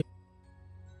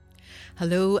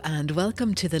Hello and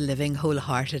welcome to the Living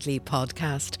Wholeheartedly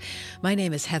podcast. My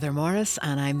name is Heather Morris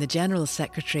and I'm the General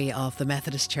Secretary of the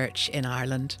Methodist Church in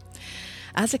Ireland.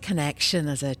 As a connection,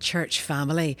 as a church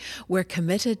family, we're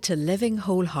committed to living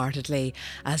wholeheartedly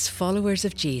as followers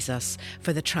of Jesus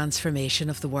for the transformation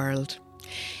of the world.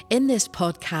 In this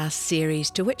podcast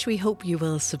series, to which we hope you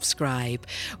will subscribe,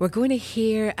 we're going to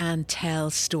hear and tell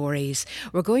stories.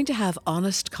 We're going to have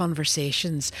honest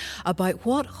conversations about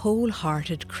what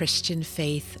wholehearted Christian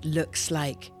faith looks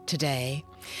like today.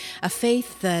 A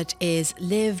faith that is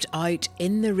lived out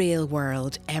in the real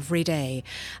world every day.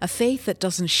 A faith that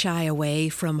doesn't shy away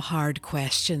from hard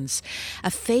questions. A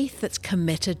faith that's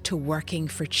committed to working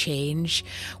for change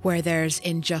where there's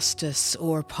injustice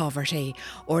or poverty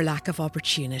or lack of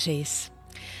opportunities.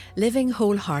 Living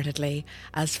wholeheartedly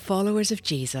as followers of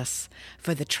Jesus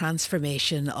for the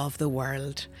transformation of the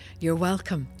world. You're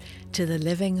welcome to the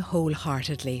Living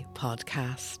Wholeheartedly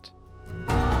podcast.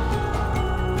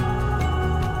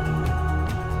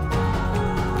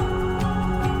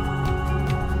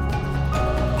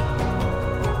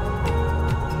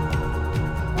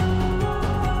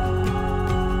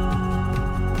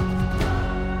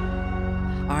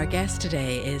 Our guest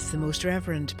today is the Most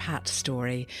Reverend Pat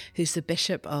Storey, who's the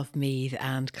Bishop of Meath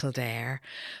and Kildare.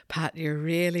 Pat, you're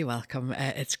really welcome.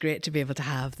 It's great to be able to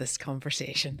have this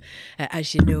conversation.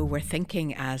 As you know, we're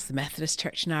thinking as the Methodist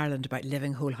Church in Ireland about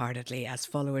living wholeheartedly as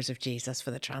followers of Jesus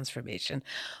for the transformation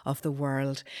of the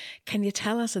world. Can you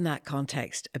tell us in that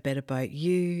context a bit about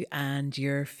you and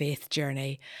your faith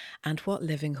journey and what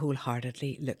living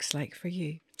wholeheartedly looks like for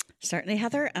you? Certainly,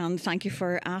 Heather, and thank you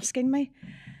for asking me.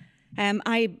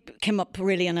 I came up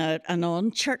really in a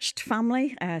non-churched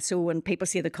family. So when people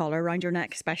see the collar around your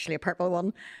neck, especially a purple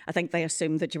one, I think they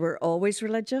assume that you were always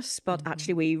religious. But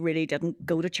actually, we really didn't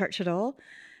go to church at all.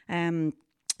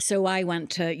 So I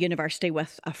went to university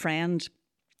with a friend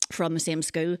from the same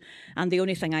school. And the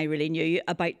only thing I really knew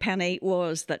about Penny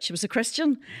was that she was a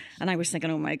Christian. And I was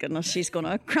thinking, oh my goodness, she's going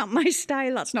to cramp my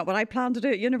style. That's not what I planned to do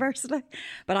at university.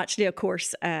 But actually, of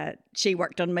course, she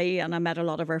worked on me and I met a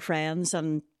lot of her friends,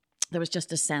 and there was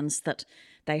just a sense that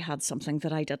they had something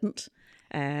that I didn't.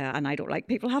 And I don't like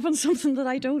people having something that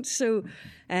I don't. So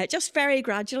just very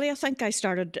gradually, I think I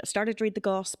started to read the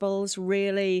Gospels.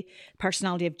 Really,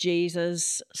 personality of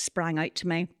Jesus sprang out to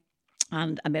me.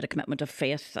 And I made a commitment of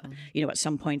faith, at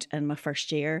some point in my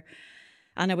first year.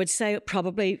 And I would say it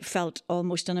probably felt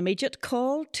almost an immediate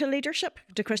call to leadership,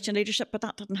 to Christian leadership, but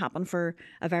that didn't happen for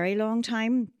a very long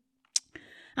time.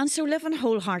 And so living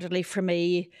wholeheartedly for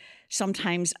me,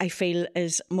 sometimes I feel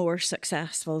is more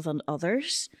successful than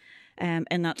others,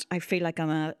 in that I feel like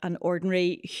I'm an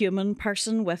ordinary human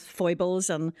person with foibles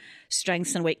and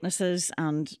strengths and weaknesses,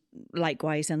 and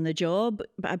likewise in the job,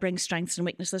 I bring strengths and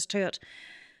weaknesses to it.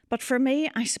 But for me,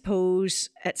 I suppose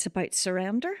it's about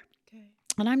surrender,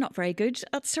 and I'm not very good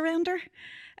at surrender.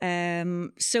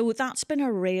 So that's been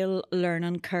a real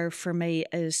learning curve for me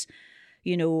is,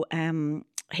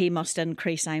 he must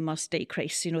increase, I must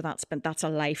decrease. That's a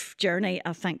life journey,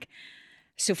 I think.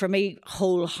 So for me,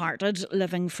 wholehearted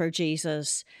living for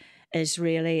Jesus is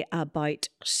really about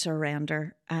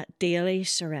surrender, daily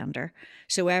surrender.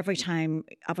 So every time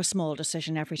I have a small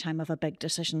decision, every time I have a big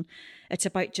decision, it's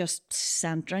about just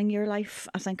centering your life,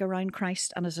 I think, around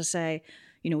Christ. And as I say,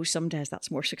 some days that's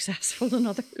more successful than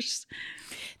others.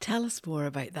 Tell us more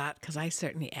about that, because I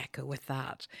certainly echo with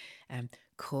that.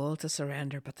 Call to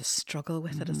surrender, but the struggle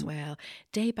with it as well.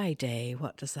 Day by day,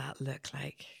 what does that look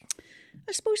like?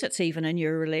 I suppose it's even in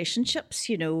your relationships,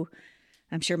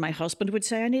 I'm sure my husband would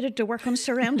say I needed to work on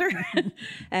surrender.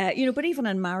 But even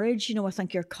in marriage, I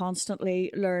think you're constantly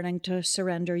learning to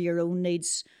surrender your own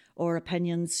needs or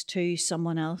opinions to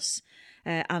someone else.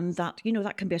 And that,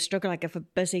 that can be a struggle. I have a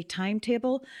busy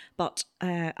timetable, but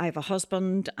I have a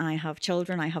husband, I have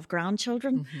children, I have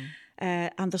grandchildren.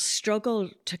 And the struggle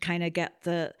to kind of get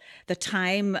the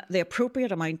time, the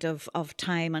appropriate amount of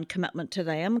time and commitment to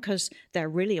them, because they're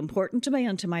really important to me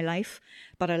and to my life.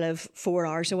 But I live 4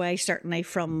 hours away, certainly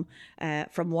from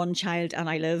one child, and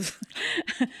I live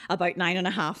about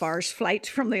 9.5 hours flight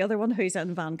from the other one who's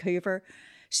in Vancouver.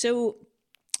 So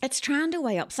it's trying to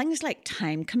weigh up things like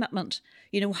time commitment.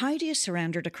 How do you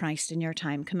surrender to Christ in your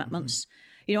time commitments?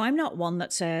 I'm not one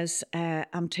that says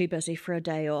I'm too busy for a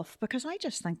day off, because I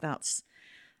just think that's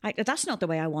not the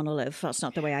way I want to live. That's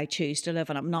not the way I choose to live,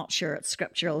 and I'm not sure it's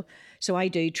scriptural. So I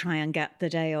do try and get the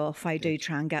day off. I do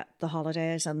try and get the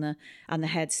holidays and the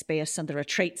headspace and the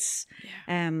retreats.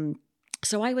 Yeah.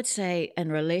 So I would say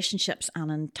in relationships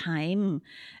and in time,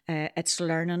 it's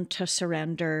learning to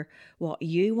surrender what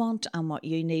you want and what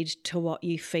you need to what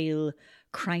you feel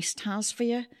Christ has for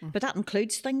you. But that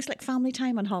includes things like family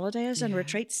time and holidays and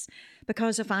retreats.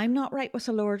 Because if I'm not right with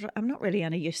the Lord, I'm not really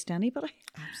any use to anybody.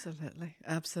 Absolutely,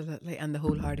 absolutely. And the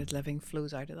wholehearted living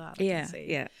flows out of that, I Yeah, can see.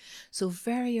 yeah. So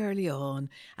very early on,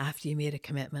 after you made a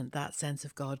commitment, that sense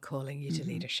of God calling you to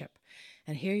leadership.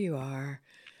 And here you are,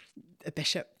 a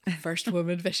bishop, first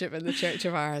woman bishop in the Church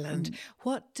of Ireland.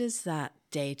 What does that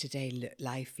day-to-day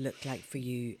life look like for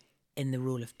you in the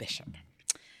role of bishop?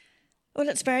 Well,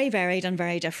 it's very varied and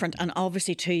very different. And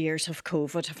obviously 2 years of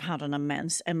COVID have had an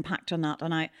immense impact on that.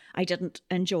 And I didn't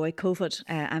enjoy COVID.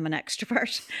 I'm an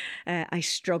extrovert. I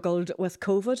struggled with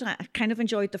COVID. I kind of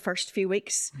enjoyed the first few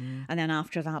weeks. And then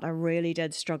after that, I really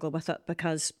did struggle with it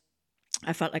because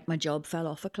I felt like my job fell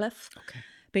off a cliff. Okay.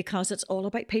 Because it's all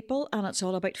about people and it's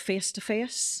all about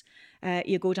face-to-face.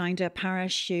 You go down to a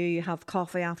parish, you have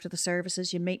coffee after the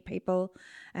services, you meet people,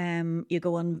 you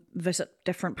go and visit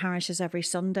different parishes every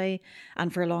Sunday,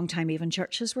 and for a long time even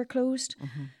churches were closed.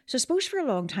 So I suppose for a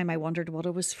long time I wondered what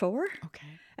it was for.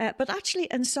 Okay. But actually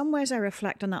in some ways I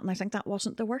reflect on that and I think that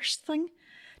wasn't the worst thing.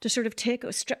 To sort of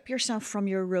strip yourself from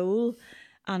your role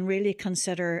and really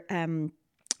consider...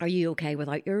 are you okay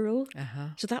without your role?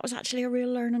 So that was actually a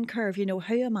real learning curve. You know,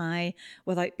 who am I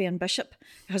without being bishop?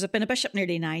 Because I've been a bishop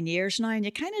nearly 9 years now, and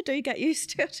you kind of do get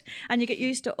used to it, and you get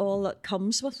used to all that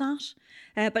comes with that.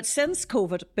 But since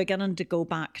COVID, beginning to go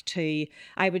back to,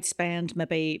 I would spend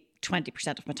maybe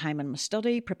 20% of my time in my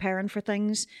study preparing for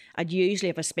things. I'd usually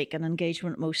have a speaking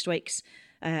engagement most weeks.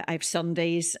 I have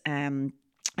Sundays. I'd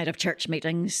have church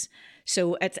meetings.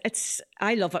 So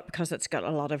I love it because it's got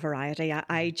a lot of variety.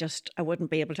 I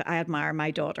wouldn't be able to, I admire my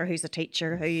daughter who's a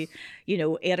teacher who,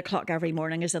 8 o'clock every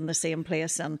morning is in the same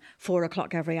place and 4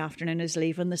 o'clock every afternoon is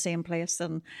leaving the same place.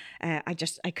 And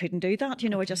I couldn't do that.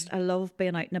 I love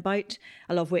being out and about.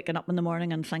 I love waking up in the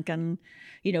morning and thinking,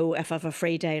 if I have a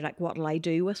free day, like what'll I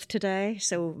do with today?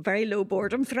 So very low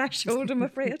boredom threshold, I'm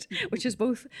afraid, which is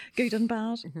both good and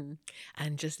bad.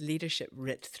 And just leadership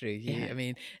writ through you. Yeah. I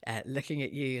mean, looking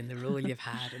at you and the role you've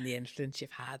had and the influence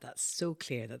you've had, that's so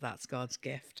clear that that's God's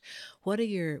gift. What are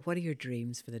your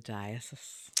dreams for the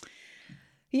diocese?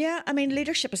 Yeah, I mean,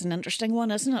 leadership is an interesting one,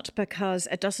 isn't it? Because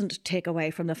it doesn't take away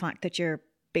from the fact that you're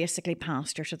basically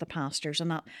pastor to the pastors,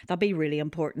 and that'd be really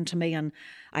important to me. And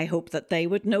I hope that they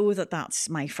would know that that's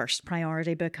my first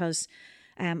priority, because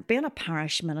being a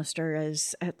parish minister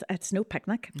it's no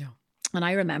picnic. No. And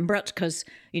I remember it because,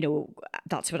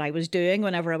 that's what I was doing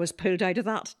whenever I was pulled out of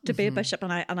that to be a bishop,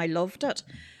 and I loved it.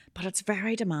 But it's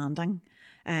very demanding.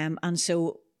 And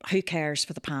so who cares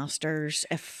for the pastors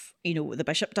if, the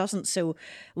bishop doesn't? So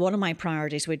one of my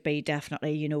priorities would be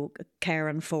definitely,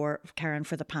 caring for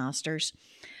the pastors.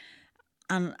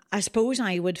 And I suppose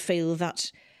I would feel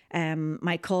that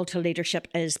my call to leadership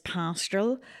is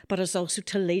pastoral, but it's also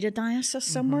to lead a diocese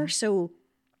somewhere. So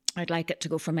I'd like it to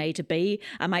go from A to B.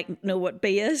 I might know what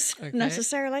B is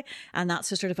necessarily. And that's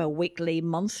a sort of a weekly,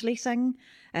 monthly thing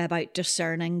about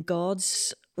discerning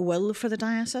God's will for the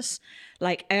diocese.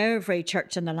 Like every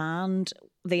church in the land,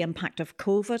 the impact of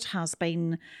COVID has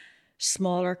been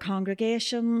smaller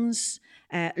congregations,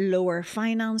 lower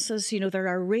finances. There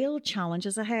are real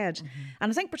challenges ahead.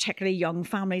 And I think particularly young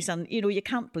families, and, you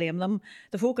can't blame them.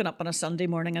 They've woken up on a Sunday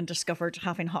morning and discovered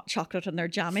having hot chocolate in their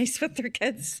jammies with their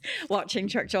kids. Watching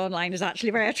church online is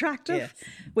actually very attractive. Yes.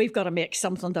 We've got to make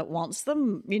something that wants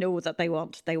them, that they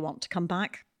want to come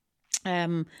back.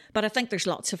 But I think there's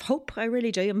lots of hope. I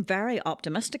really do. I'm very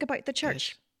optimistic about the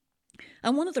church. Good.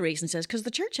 And one of the reasons is because the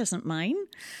church isn't mine.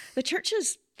 The church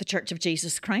is the Church of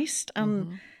Jesus Christ.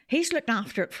 And he's looked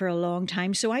after it for a long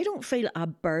time. So I don't feel a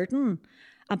burden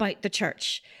about the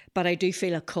church, but I do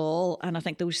feel a call. And I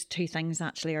think those two things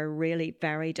actually are really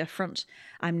very different.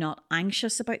 I'm not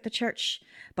anxious about the church,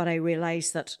 but I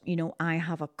realise that, I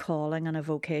have a calling and a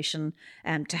vocation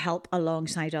to help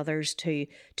alongside others to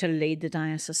lead the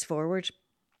diocese forward.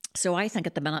 So I think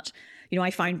at the minute,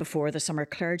 I found before the summer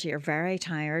clergy are very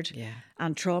tired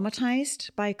and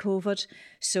traumatised by COVID.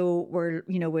 So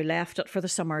we left it for the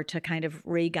summer to kind of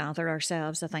regather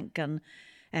ourselves, I think.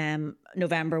 And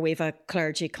November, we have a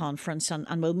clergy conference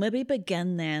and we'll maybe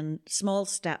begin then small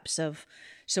steps of,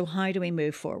 so how do we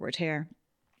move forward here?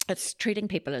 It's treating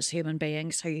people as human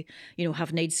beings who,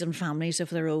 have needs and families of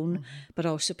their own, but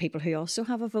also people who also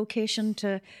have a vocation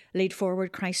to lead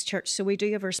forward Christ Church. So we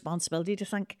do have a responsibility to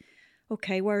think,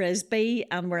 okay, where is B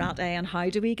and we're at A, and how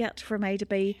do we get from A to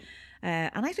B?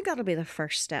 And I think that'll be the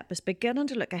first step, is beginning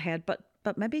to look ahead,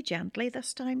 but maybe gently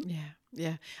this time.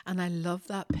 Yeah. And I love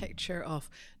that picture of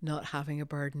not having a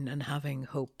burden and having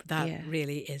hope. That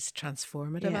really is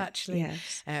transformative, actually.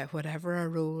 Yes. Whatever our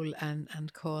role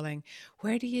and calling,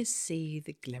 where do you see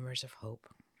the glimmers of hope?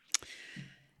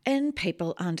 In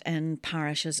people and in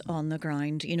parishes on the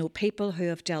ground, people who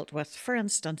have dealt with, for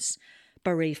instance,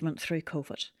 bereavement through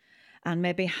COVID and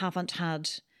maybe haven't had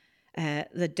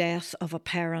the death of a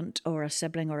parent or a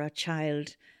sibling or a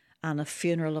child and a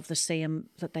funeral of the same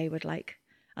that they would like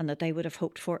and that they would have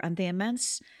hoped for, and the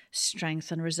immense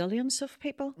strength and resilience of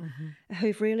people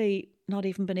who've really not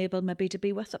even been able maybe to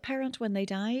be with a parent when they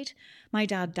died. My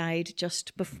dad died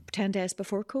just 10 days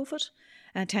before COVID,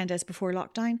 10 days before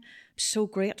lockdown. So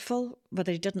grateful, but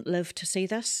he didn't live to see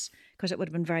this because it would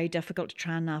have been very difficult to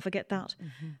try and navigate that.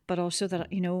 But also that,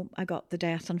 I got the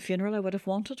death and funeral I would have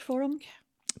wanted for him. Yeah.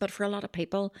 But for a lot of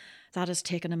people, that has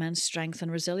taken immense strength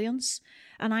and resilience.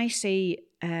 And I see,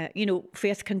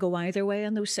 faith can go either way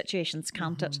in those situations,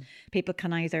 can't it? People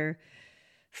can either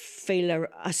feel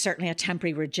certainly a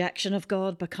temporary rejection of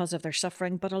God because of their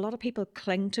suffering, but a lot of people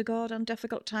cling to God in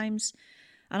difficult times.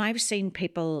 And I've seen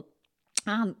people,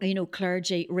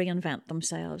 clergy reinvent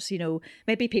themselves.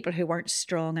 Maybe people who weren't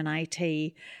strong in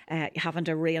IT having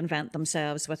to reinvent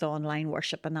themselves with online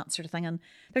worship and that sort of thing. And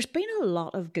there's been a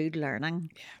lot of good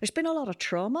learning. Yeah. There's been a lot of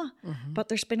trauma, but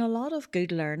there's been a lot of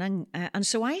good learning. And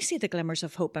so I see the glimmers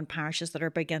of hope in parishes that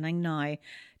are beginning now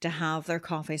to have their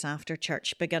coffees after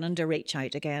church, beginning to reach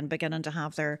out again, beginning to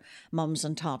have their mums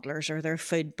and toddlers or their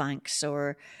food banks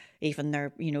or even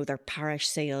their parish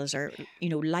sales or,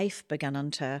 life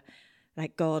beginning to,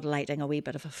 like God lighting a wee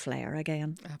bit of a flare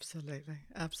again. Absolutely,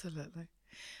 absolutely.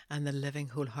 And the living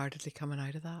wholeheartedly coming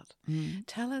out of that.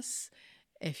 Tell us,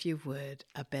 if you would,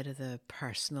 a bit of the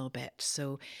personal bit.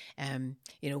 So,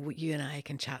 you and I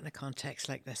can chat in a context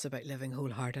like this about living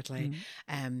wholeheartedly,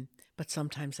 but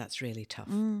sometimes that's really tough.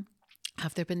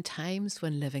 Have there been times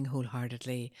when living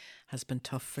wholeheartedly has been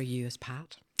tough for you as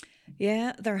Pat?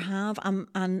 Yeah, there have.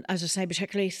 And as I say,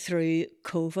 particularly through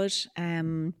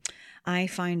COVID, I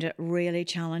find it really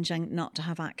challenging not to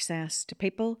have access to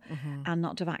people and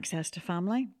not to have access to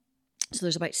family. So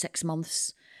there's about 6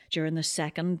 months during the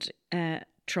second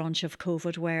tranche of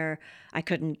COVID where I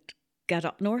couldn't get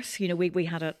up north. We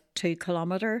had a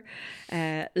 2-kilometre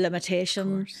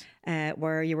limitation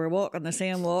where you were walking the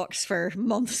same walks for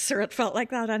months, or it felt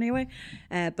like that anyway.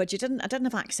 But I didn't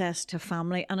have access to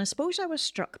family. And I suppose I was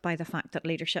struck by the fact that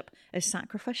leadership is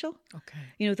sacrificial.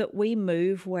 Okay. That we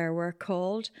move where we're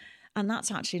called. And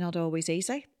that's actually not always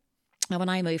easy. Now, when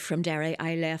I moved from Derry,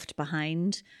 I left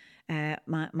behind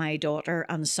my daughter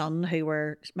and son who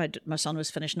were, my son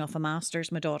was finishing off a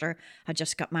master's, my daughter had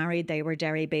just got married, they were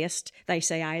Derry based. They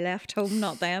say I left home,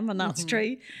 not them, and that's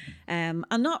true. And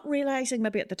not realising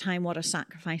maybe at the time what a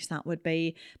sacrifice that would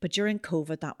be, but during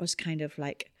COVID that was kind of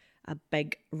like a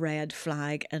big red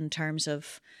flag in terms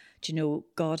of,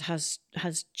 God has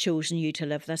chosen you to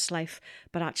live this life,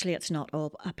 but actually it's not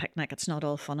all a picnic. It's not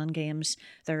all fun and games.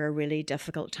 There are really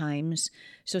difficult times.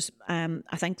 So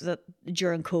I think that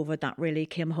during COVID, that really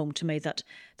came home to me that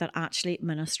actually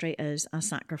ministry is a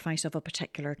sacrifice of a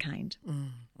particular kind.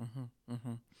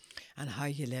 And how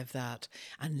you live that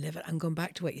and live it. And going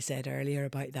back to what you said earlier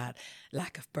about that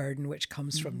lack of burden, which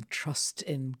comes from trust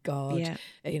in God,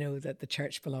 that the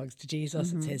church belongs to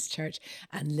Jesus, it's his church,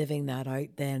 and living that out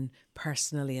then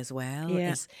personally as well.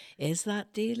 Is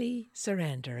that daily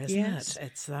surrender, isn't it?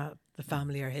 It's that the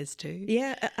family are his too.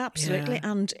 Yeah, absolutely.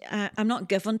 Yeah. And I'm not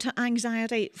given to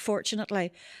anxiety,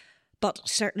 fortunately, but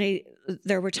certainly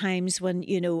there were times when,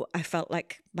 I felt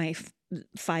like my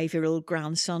 5-year-old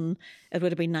grandson, it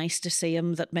would have been nice to see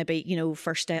him, that maybe,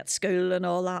 first day at school and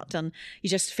all that. And you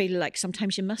just feel like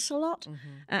sometimes you miss a lot.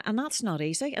 And that's not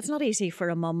easy. It's not easy for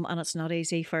a mum and it's not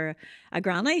easy for a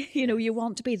granny. You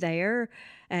want to be there.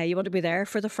 You want to be there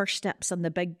for the first steps and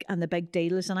the big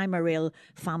deals. And I'm a real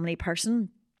family person.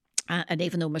 And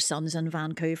even though my son's in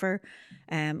Vancouver,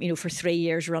 for 3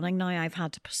 years running now, I've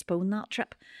had to postpone that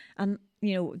trip. And,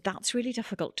 that's really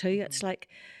difficult too. It's like,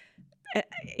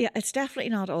 it's definitely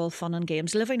not all fun and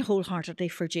games. Living wholeheartedly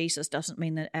for Jesus doesn't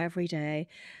mean that every day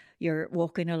you're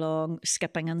walking along,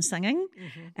 skipping and singing.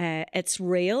 It's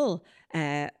real.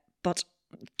 But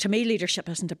to me, leadership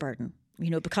isn't a burden.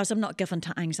 Because I'm not given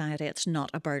to anxiety, it's not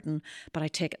a burden, but I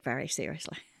take it very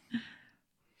seriously.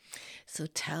 So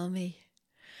tell me,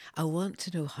 I want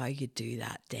to know how you do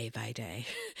that day by day.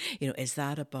 Is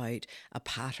that about a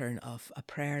pattern of a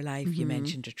prayer life? You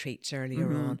mentioned retreats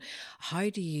earlier on. How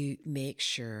do you make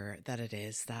sure that it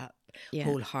is that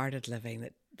wholehearted living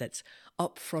that's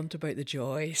upfront about the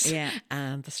joys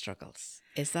and the struggles?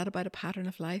 Is that about a pattern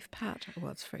of life, Pat, or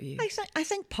what's for you? I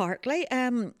think partly.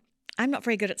 I'm not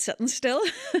very good at sitting still.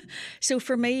 So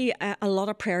for me, a lot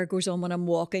of prayer goes on when I'm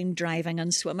walking, driving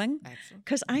and swimming.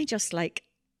 Because I just like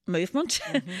movement.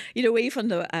 You know, even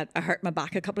though I hurt my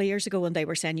back a couple of years ago and they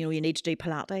were saying, you know, you need to do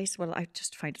Pilates. Well, I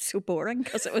just find it so boring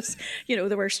because it was, you know,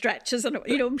 there were stretches and,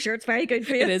 you know, I'm sure it's very good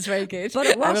for you. It is very good. But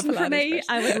it wasn't for me. Person.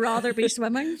 I would rather be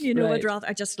swimming, you know, Right.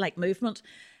 I just like movement.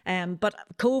 But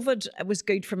COVID was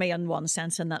good for me in one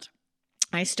sense in that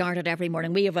I started every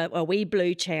morning. We have a wee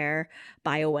blue chair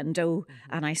by a window,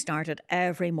 and I started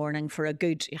every morning for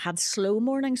had slow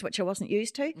mornings, which I wasn't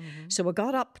used to. So I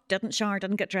got up, didn't shower,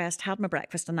 didn't get dressed, had my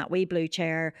breakfast in that wee blue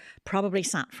chair, probably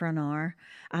sat for an hour,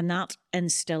 and that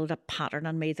instilled a pattern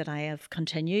in me that I have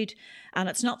continued. And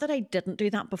it's not that I didn't do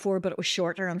that before, but it was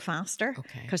shorter and faster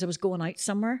because I was going out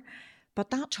somewhere.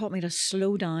 But that taught me to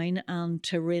slow down and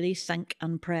to really think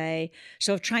and pray.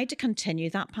 So I've tried to continue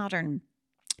that pattern.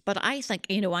 But I think,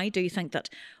 you know, I do think that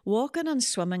walking and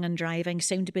swimming and driving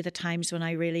seem to be the times when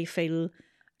I really feel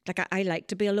like I like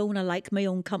to be alone. I like my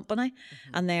own company.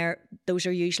 And those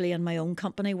are usually in my own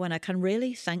company when I can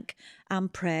really think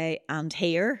and pray and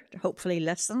hear, hopefully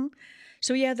listen.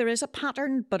 So yeah, there is a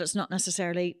pattern, but it's not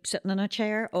necessarily sitting in a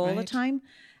chair all the time.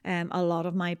 A lot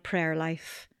of my prayer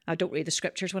life, I don't read the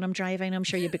scriptures when I'm driving, I'm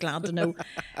sure you'd be glad to know.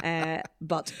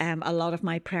 But a lot of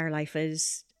my prayer life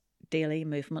is daily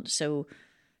movement. So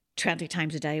 20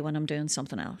 times a day when I'm doing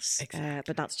something else. Exactly.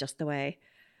 But that's just the way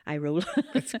I roll.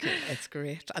 It's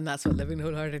great. And that's what living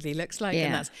wholeheartedly looks like. Yeah.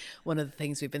 And that's one of the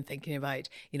things we've been thinking about,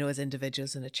 you know, as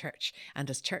individuals in a church and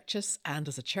as churches and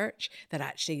as a church, that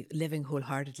actually living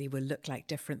wholeheartedly will look like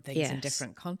different things in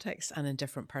different contexts and in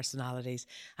different personalities.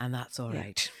 And that's all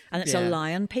right. And it's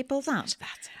allowing people that.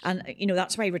 That's it. And, you know,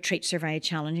 that's why retreats are very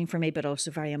challenging for me, but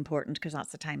also very important because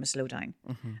that's the time I slow down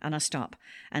and I stop.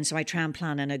 And so I try and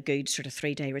plan in a good sort of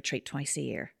 3-day retreat twice a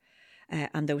year.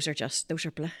 And those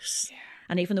are bliss. Yeah.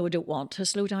 And even though I don't want to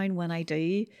slow down, when I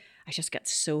do, I just get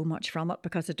so much from it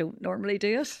because I don't normally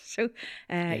do it. So,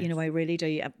 you know, I really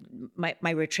do. My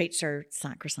retreats are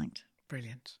sacrosanct.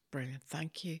 Brilliant.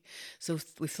 Thank you. So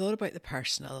we've thought about the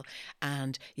personal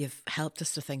and you've helped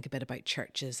us to think a bit about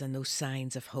churches and those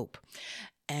signs of hope.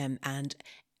 And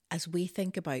as we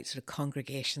think about sort of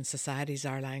congregation societies,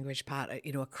 our language, Pat,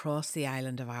 you know, across the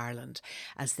island of Ireland,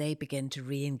 as they begin to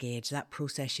re-engage that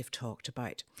process you've talked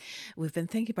about, we've been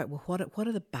thinking about, well, what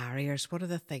are the barriers? What are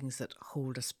the things that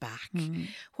hold us back?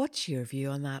 What's your view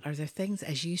on that? Are there things,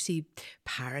 as you see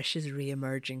parishes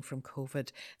re-emerging from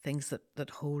COVID, things that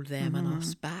hold them and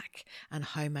us back? And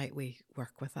how might we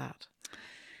work with that?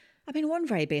 I mean, one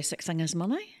very basic thing is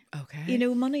money. Okay. You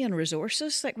know, money and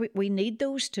resources. Like we need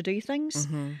those to do things.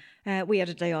 We had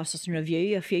a diocesan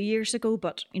review a few years ago,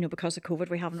 but, you know, because of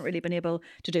COVID, we haven't really been able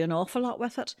to do an awful lot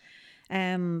with it.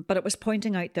 But it was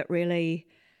pointing out that really,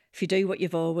 if you do what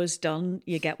you've always done,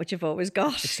 you get what you've always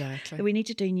got. Exactly. We need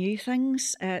to do new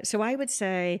things. So I would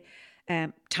say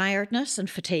tiredness and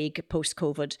fatigue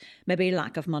post-COVID, maybe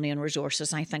lack of money and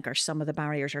resources, I think are some of the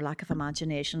barriers, or lack of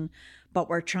imagination. But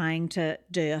we're trying to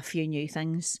do a few new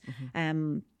things.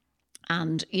 And,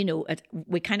 you know,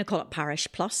 we kind of call it Parish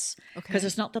Plus, because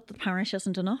it's not that the parish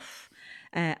isn't enough.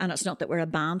 And it's not that we're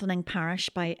abandoning parish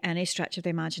by any stretch of the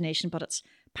imagination, but it's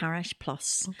Parish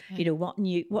Plus. You know, what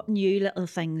new little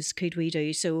things could we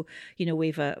do? So, you know,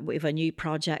 we've a new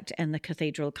project in the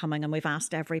cathedral coming, and we've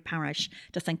asked every parish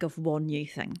to think of one new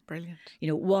thing. Brilliant. You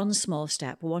know, one small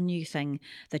step, one new thing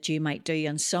that you might do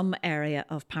in some area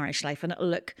of parish life, and it'll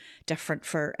look different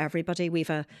for everybody. We've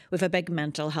a big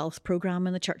mental health programme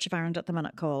in the Church of Ireland at the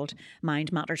minute called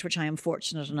Mind Matters, which I am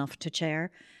fortunate enough to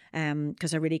chair,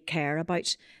 because I really care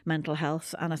about mental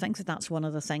health, and I think that's one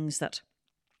of the things that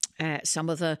some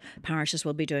of the parishes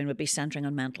will be doing, would be centering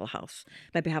on mental health,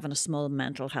 maybe having a small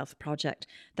mental health project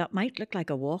that might look like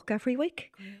a walk every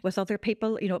week with other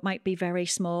people. You know, it might be very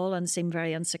small and seem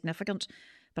very insignificant,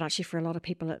 but actually for a lot of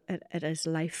people it is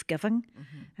life-giving.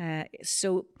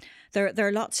 So there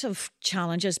are lots of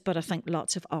challenges, but I think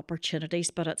lots of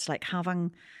opportunities. But it's like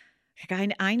having,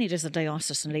 I need as a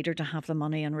diocesan leader to have the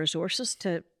money and resources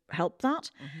to help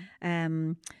that.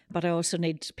 But I also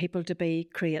need people to be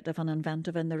creative and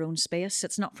inventive in their own space.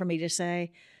 It's not for me to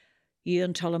say, you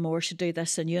and Tullamore should do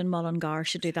this and you and Mullingar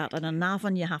should do that, and in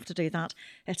Navan you have to do that.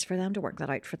 It's for them to work that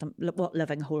out for them, what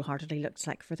living wholeheartedly looks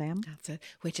like for them. That's it,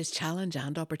 which is challenge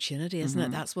and opportunity, isn't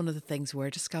it? That's one of the things we're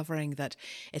discovering, that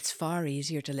it's far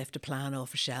easier to lift a plan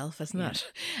off a shelf, isn't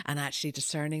it? And actually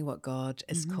discerning what God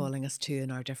is calling us to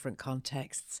in our different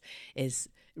contexts is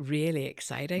really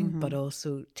exciting, but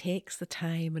also takes the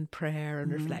time and prayer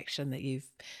and reflection that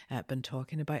you've been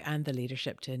talking about, and the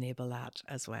leadership to enable that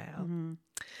as well.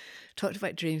 Talked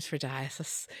about dreams for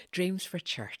diocese, dreams for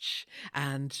church,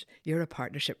 and you're a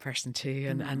partnership person too,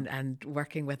 and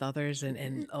working with others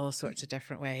in all sorts of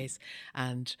different ways.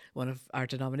 And one of our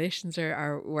denominations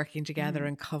are working together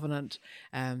in covenant.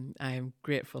 I'm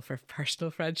grateful for personal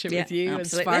friendship with you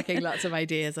absolutely. and sparking lots of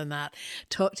ideas on that.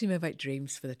 Talk to me about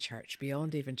dreams for the church,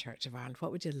 beyond even Church of Ireland.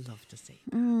 What would you love to see?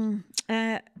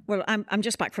 Well, I'm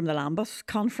just back from the Lambeth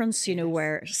conference, you know,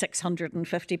 where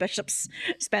 650 bishops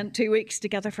spent 2 weeks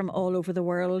together from all over the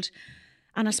world.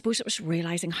 And I suppose it was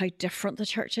realising how different the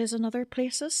church is in other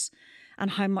places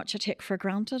and how much I take for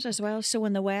granted as well. So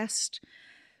in the West,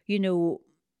 you know,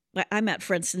 I met,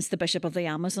 for instance, the Bishop of the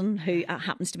Amazon, who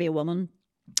happens to be a woman.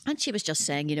 And she was just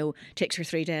saying, you know, takes her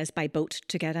 3 days by boat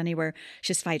to get anywhere.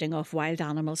 She's fighting off wild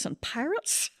animals and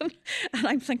pirates. And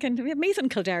I'm thinking, Meath and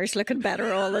Kildare's looking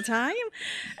better all the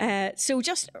time. So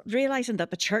just realising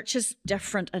that the church is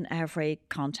different in every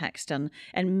context. And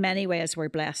in many ways, we're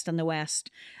blessed in the West.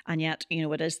 And yet, you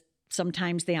know, it is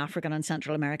sometimes the African and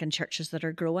Central American churches that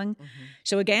are growing.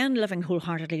 So again, living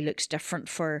wholeheartedly looks different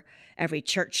for every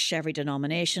church, every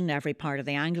denomination, every part of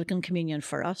the Anglican communion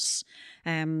for us.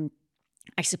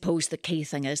 I suppose the key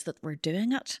thing is that we're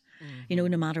doing it, you know,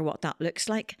 no matter what that looks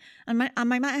like. And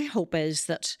my hope is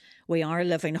that we are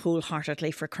living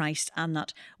wholeheartedly for Christ, and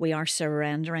that we are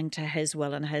surrendering to his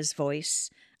will and his voice,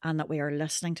 and that we are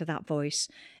listening to that voice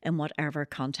in whatever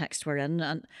context we're in.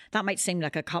 And that might seem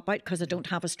like a cop-out because I don't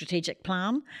have a strategic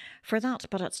plan for that,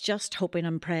 but it's just hoping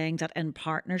and praying that in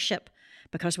partnership,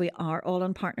 because we are all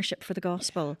in partnership for the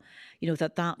gospel, you know,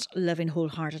 that living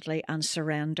wholeheartedly and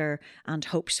surrender and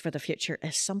hopes for the future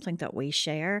is something that we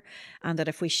share, and that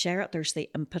if we share it, there's the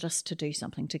impetus to do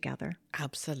something together.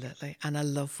 Absolutely. And I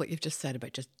love what you've just said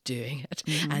about just doing it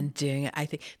and doing it. I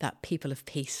think that people of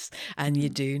peace, and you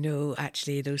do know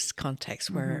actually those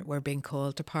contexts where we're being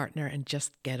called to partner and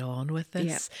just get on with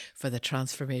this for the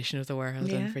transformation of the world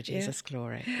and for Jesus'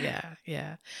 glory.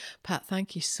 Yeah. Pat,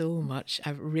 thank you so much.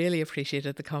 I really appreciated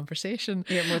the conversation.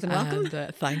 You're more than welcome.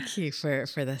 And thank you for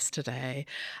this today.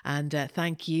 And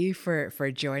thank you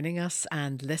for joining us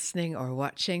and listening or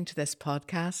watching to this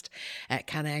podcast.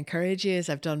 Can I encourage you, as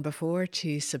I've done before,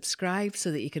 to subscribe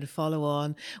so that you can follow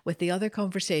on with the other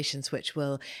conversations which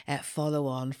will follow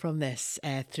on from this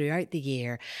throughout the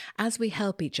year as we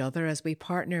help each other, as we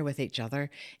partner with each other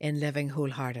in living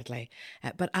wholeheartedly.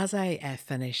 But as I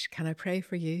finish, can I pray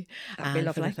for you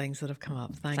and for the things that have come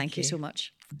up? Thank you so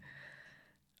much.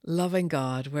 Loving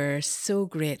God, we're so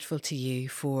grateful to you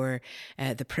for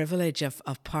the privilege of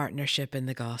partnership in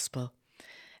the gospel.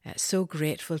 So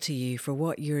grateful to you for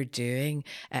what you're doing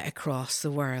across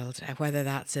the world, whether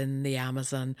that's in the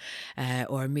Amazon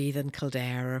or Meath and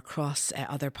Kildare or across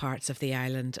other parts of the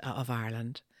island of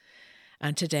Ireland.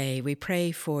 And today we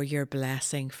pray for your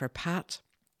blessing for Pat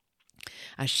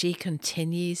as she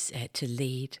continues to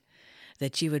lead,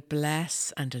 that you would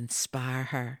bless and inspire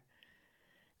her,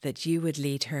 that you would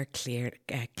lead her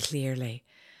clearly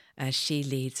as she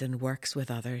leads and works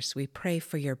with others. We pray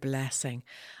for your blessing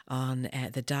on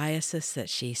the diocese that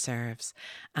she serves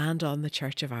and on the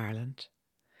Church of Ireland.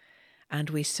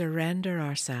 And we surrender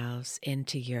ourselves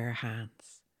into your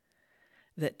hands,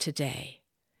 that today,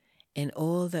 in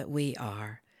all that we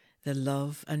are, the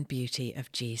love and beauty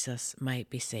of Jesus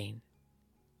might be seen.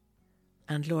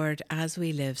 And Lord, as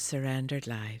we live surrendered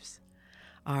lives,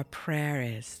 our prayer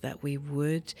is that we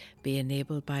would be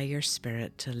enabled by your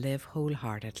Spirit to live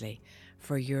wholeheartedly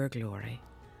for your glory,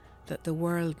 that the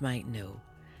world might know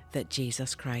that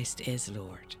Jesus Christ is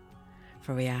Lord.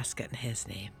 For we ask it in his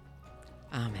name.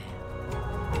 Amen.